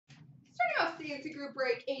CNC Group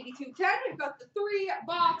Break 8210. We've got the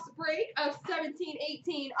 3-box break of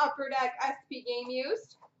 1718 Upper Deck SP Game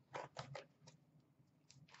Used.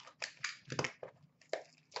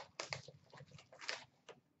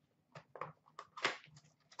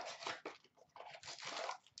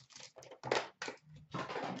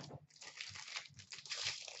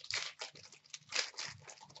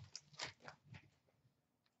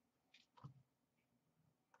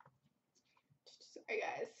 Sorry,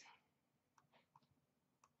 guys.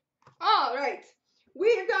 All right.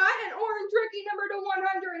 We've got an orange rookie number to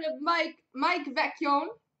 100 of Mike Vecchione.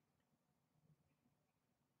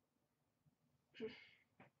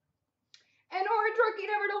 An orange rookie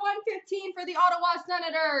number to 115 for the Ottawa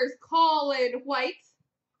Senators, Colin White.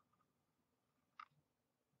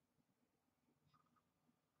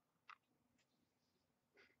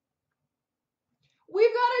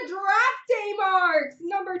 We've got a draft day marks,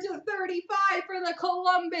 number to 35 for the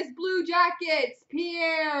Columbus Blue Jackets,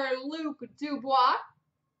 Pierre-Luc Dubois.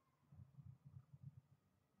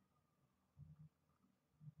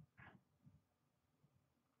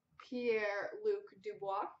 Pierre-Luc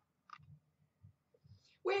Dubois.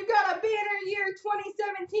 We've got a banner year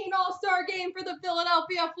 2017 All-Star Game for the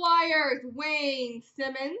Philadelphia Flyers, Wayne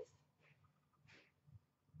Simmons.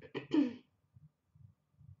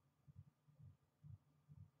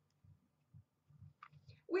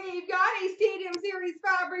 We've got a Stadium Series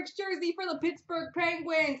Fabrics jersey for the Pittsburgh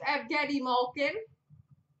Penguins, Evgeny Malkin.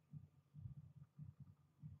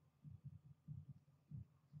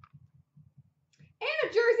 And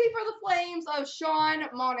a jersey for the Flames of Sean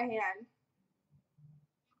Monahan.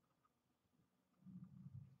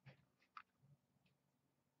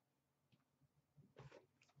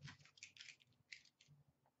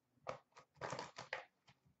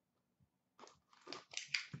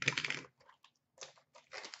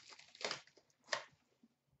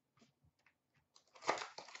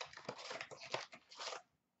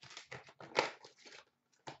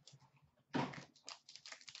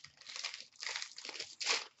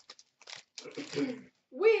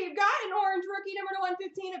 We've got an orange rookie number to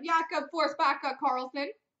 115 of Jakob Forsbacka Karlsson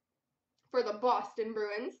for the Boston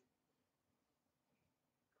Bruins.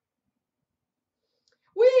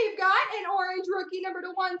 We've got an orange rookie number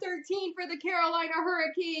to 113 for the Carolina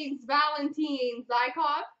Hurricanes, Valentin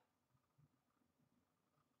Zykov.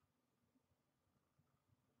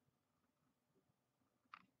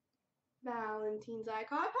 Valentin Zykov.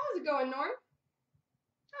 How's it going, Norm?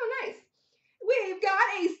 Oh, nice. We've got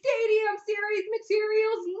a Stadium Series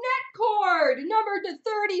Materials net cord, number to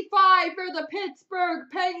 35 for the Pittsburgh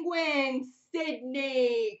Penguins,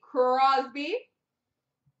 Sidney Crosby.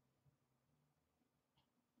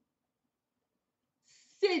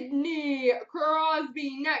 Sidney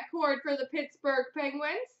Crosby net cord for the Pittsburgh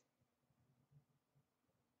Penguins.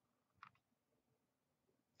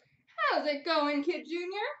 How's it going, Kid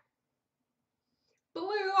Jr.?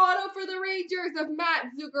 Blue auto for the Rangers of Matt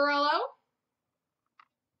Zuccarello.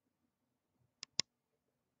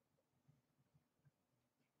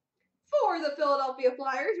 For the Philadelphia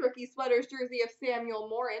Flyers, rookie sweaters jersey of Samuel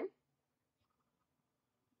Morin.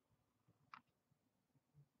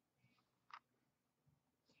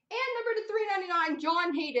 And number to 399,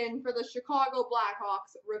 John Hayden for the Chicago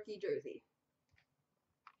Blackhawks rookie jersey.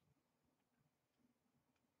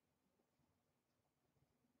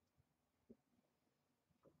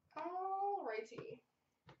 Alrighty.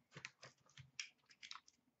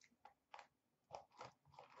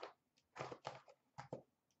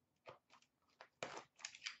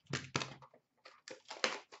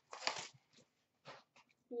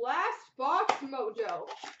 Last box mojo.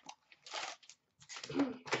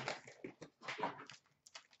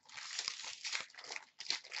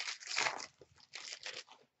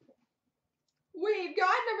 We've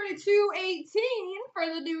got number to 218 for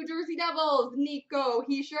the New Jersey Devils, Nico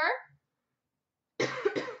Hischier.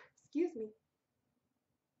 Excuse me.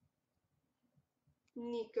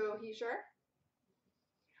 Nico Hischier.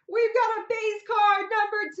 We've got a base card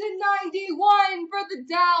number to 91 for the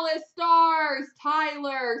Dallas Stars,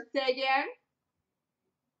 Tyler Seguin.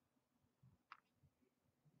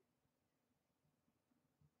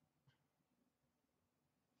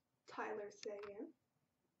 Tyler Seguin.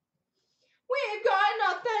 We've got an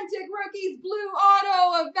authentic rookies blue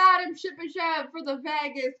auto of Vadim Shipachyov for the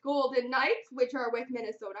Vegas Golden Knights, which are with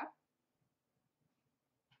Minnesota.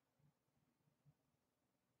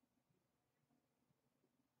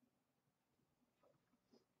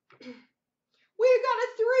 We've got a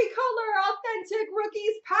 3-color authentic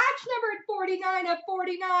rookies patch numbered 49 of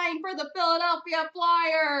 49 for the Philadelphia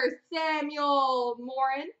Flyers, Samuel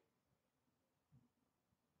Morin.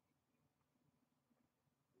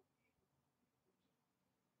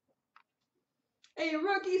 A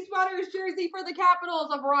rookie sweaters jersey for the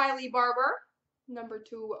Capitals of Riley Barber, number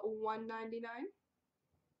 2/199.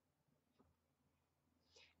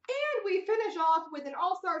 And we finish off with an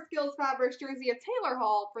All-Star Skills Fabrics jersey of Taylor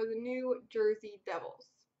Hall for the New Jersey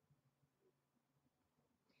Devils.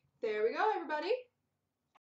 There we go, everybody.